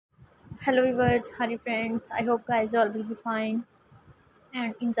Hello viewers, hi friends. I hope guys all will be fine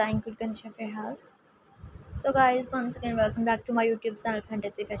and enjoying good condition of your health. So guys, once again welcome back to my YouTube channel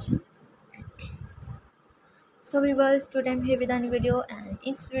Fantasy Fashion. So viewers, today I'm here with a new video, and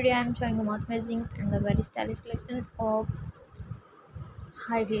in this video I'm showing you most amazing and a very stylish collection of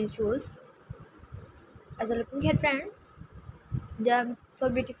high heel shoes. As you're looking here friends, they are so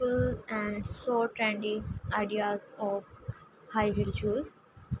beautiful and so trendy ideas of high heel shoes,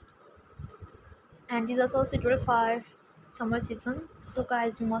 and these are so suitable for summer season. So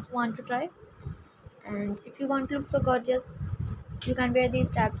guys, you must want to try. And if you want to look so gorgeous, you can wear these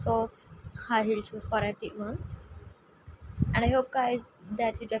types of high heel shoes for everyone. And I hope guys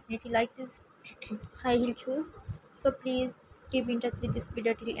that you definitely like this high heel shoes. So please keep in touch with this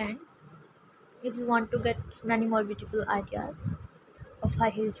video till end if you want to get many more beautiful ideas of high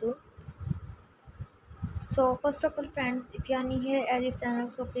heel shoes. So first of all friends, if you are new here at this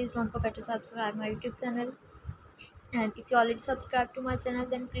channel, so please don't forget to subscribe my YouTube channel. And if you already subscribed to my channel,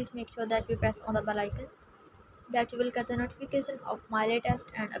 then please make sure that you press on the bell icon, that you will get the notification of my latest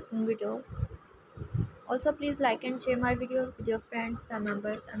and upcoming videos. Also, please like and share my videos with your friends, family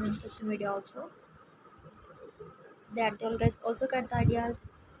members, and on social media also, that they'll guys also get the ideas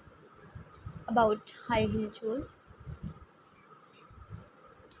about high heel shoes.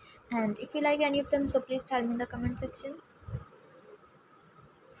 And if you like any of them, so please tell me in the comment section.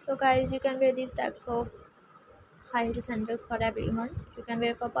 So guys, you can wear these types of high heel sandals for everyone. You can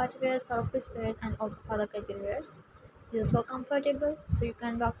wear for party wears, for office wears, and also for the casual wears. These are so comfortable, so you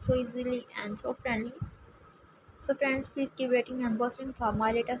can walk so easily and so friendly. So friends, please keep waiting and watching for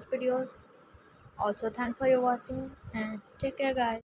my latest videos. Also, thanks for your watching and take care guys.